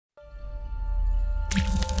Hi,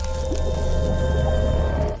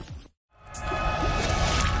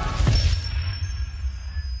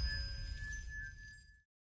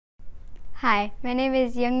 my name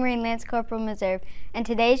is Young Marine Lance Corporal Meserve, and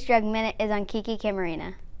today's Drug Minute is on Kiki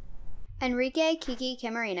Camarena. Enrique Kiki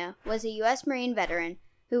Camarena was a U.S. Marine veteran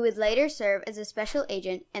who would later serve as a special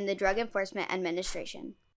agent in the Drug Enforcement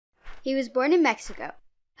Administration. He was born in Mexico.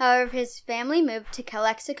 However, his family moved to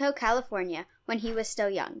Calexico, California when he was still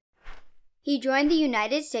young. He joined the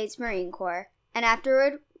United States Marine Corps and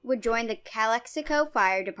afterward would join the Calexico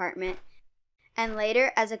Fire Department and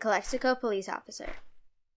later as a Calexico police officer.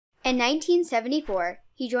 In 1974,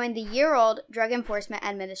 he joined the year-old Drug Enforcement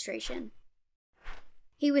Administration.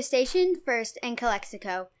 He was stationed first in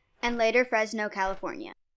Calexico and later Fresno,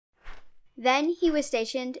 California. Then he was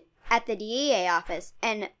stationed at the DEA office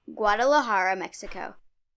in Guadalajara, Mexico.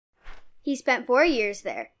 He spent 4 years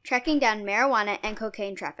there, tracking down marijuana and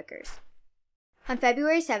cocaine traffickers. On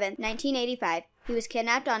February 7, 1985, he was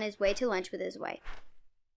kidnapped on his way to lunch with his wife.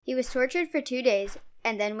 He was tortured for 2 days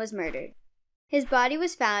and then was murdered. His body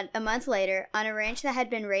was found a month later on a ranch that had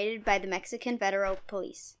been raided by the Mexican Federal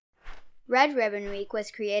Police. Red Ribbon Week was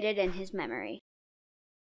created in his memory.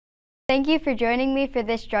 Thank you for joining me for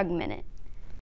this Drug Minute.